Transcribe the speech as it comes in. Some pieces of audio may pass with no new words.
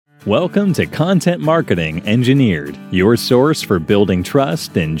Welcome to Content Marketing Engineered, your source for building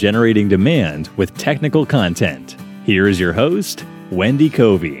trust and generating demand with technical content. Here is your host, Wendy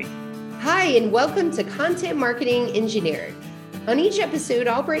Covey. Hi, and welcome to Content Marketing Engineered. On each episode,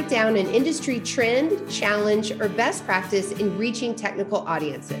 I'll break down an industry trend, challenge, or best practice in reaching technical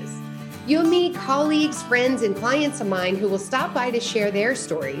audiences. You'll meet colleagues, friends, and clients of mine who will stop by to share their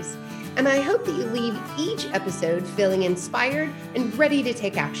stories. And I hope that you leave each episode feeling inspired and ready to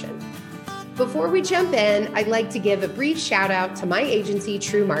take action. Before we jump in, I'd like to give a brief shout out to my agency,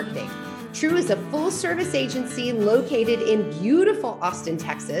 True Marketing. True is a full-service agency located in beautiful Austin,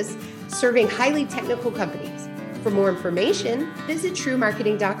 Texas, serving highly technical companies. For more information, visit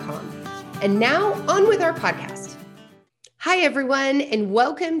truemarketing.com. And now, on with our podcast. Hi, everyone, and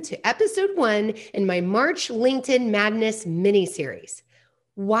welcome to episode 1 in my March LinkedIn Madness mini-series.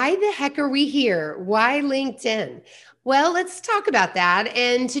 Why the heck are we here? Why LinkedIn? Well, let's talk about that.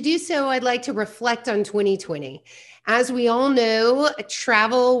 And to do so, I'd like to reflect on 2020. As we all know,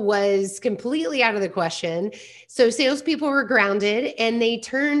 travel was completely out of the question. So salespeople were grounded and they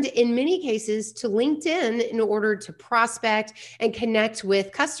turned, in many cases, to LinkedIn in order to prospect and connect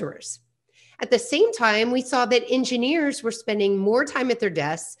with customers. At the same time, we saw that engineers were spending more time at their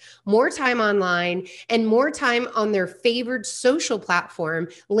desks, more time online, and more time on their favored social platform,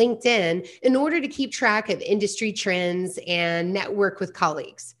 LinkedIn, in order to keep track of industry trends and network with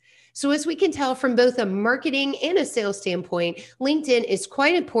colleagues. So as we can tell from both a marketing and a sales standpoint, LinkedIn is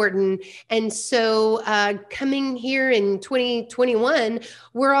quite important. And so coming here in 2021,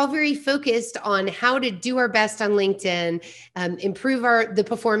 we're all very focused on how to do our best on LinkedIn, improve the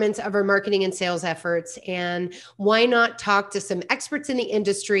performance of our marketing and sales efforts. And why not talk to some experts in the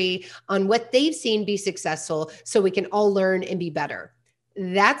industry on what they've seen be successful so we can all learn and be better.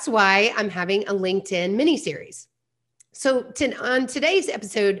 That's why I'm having a LinkedIn mini-series. So on today's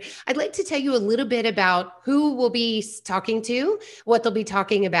episode, I'd like to tell you a little bit about who we'll be talking to, what they'll be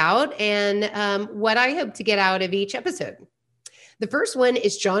talking about, and what I hope to get out of each episode. The first one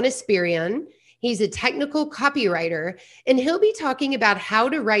is John Espirian. He's a technical copywriter, and he'll be talking about how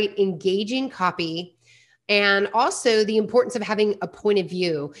to write engaging copy and also the importance of having a point of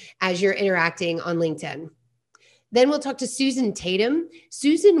view as you're interacting on LinkedIn. Then we'll talk to Susan Tatum.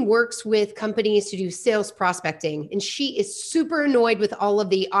 Susan works with companies to do sales prospecting, and she is super annoyed with all of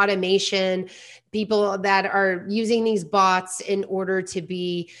the automation, people that are using these bots in order to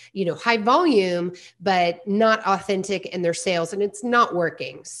be, high volume, but not authentic in their sales, and it's not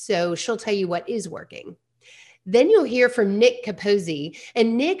working. So she'll tell you what is working. Then you'll hear from Nick Capozzi,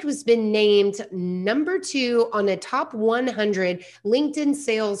 and Nick has been named number 2 on a top 100 LinkedIn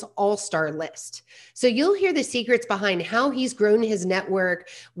sales all-star list. So you'll hear the secrets behind how he's grown his network,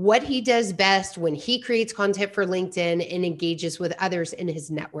 what he does best when he creates content for LinkedIn and engages with others in his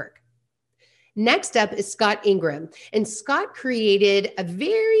network. Next up is Scott Ingram, and Scott created a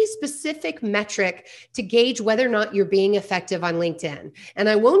very specific metric to gauge whether or not you're being effective on LinkedIn. And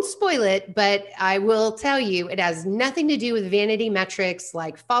I won't spoil it, but I will tell you it has nothing to do with vanity metrics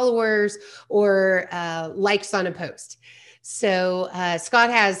like followers or likes on a post. So Scott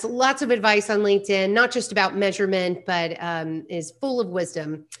has lots of advice on LinkedIn, not just about measurement, but is full of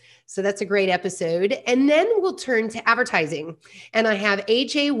wisdom. So that's a great episode. And then we'll turn to advertising. And I have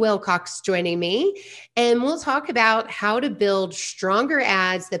AJ Wilcox joining me. And we'll talk about how to build stronger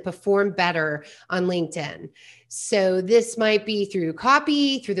ads that perform better on LinkedIn. So this might be through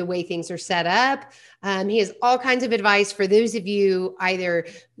copy, through the way things are set up. He has all kinds of advice for those of you either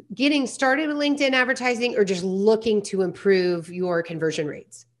getting started with LinkedIn advertising or just looking to improve your conversion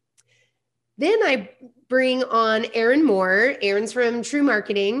rates. Then I bring on Erin Moore. Erin's from True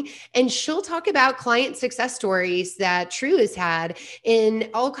Marketing, and she'll talk about client success stories that True has had in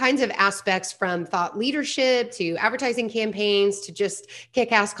all kinds of aspects, from thought leadership to advertising campaigns to just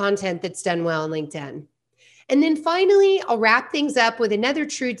kick-ass content that's done well on LinkedIn. And then finally, I'll wrap things up with another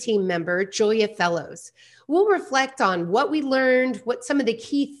True team member, Julia Fellows. We'll reflect on what we learned, what some of the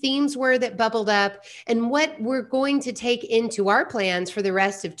key themes were that bubbled up, and what we're going to take into our plans for the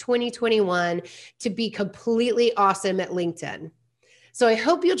rest of 2021 to be completely awesome at LinkedIn. So I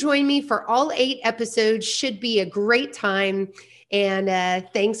hope you'll join me for all 8 episodes. Should be a great time. And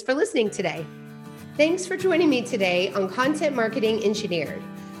thanks for listening today. Thanks for joining me today on Content Marketing Engineered.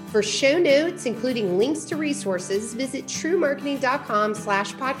 For show notes, including links to resources, visit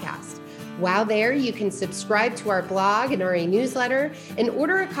truemarketing.com/podcast. While there, you can subscribe to our blog and our newsletter and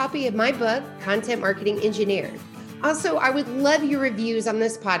order a copy of my book, Content Marketing Engineered. Also, I would love your reviews on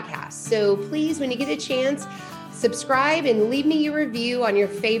this podcast. So please, when you get a chance, subscribe and leave me your review on your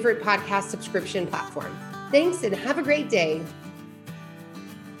favorite podcast subscription platform. Thanks and have a great day.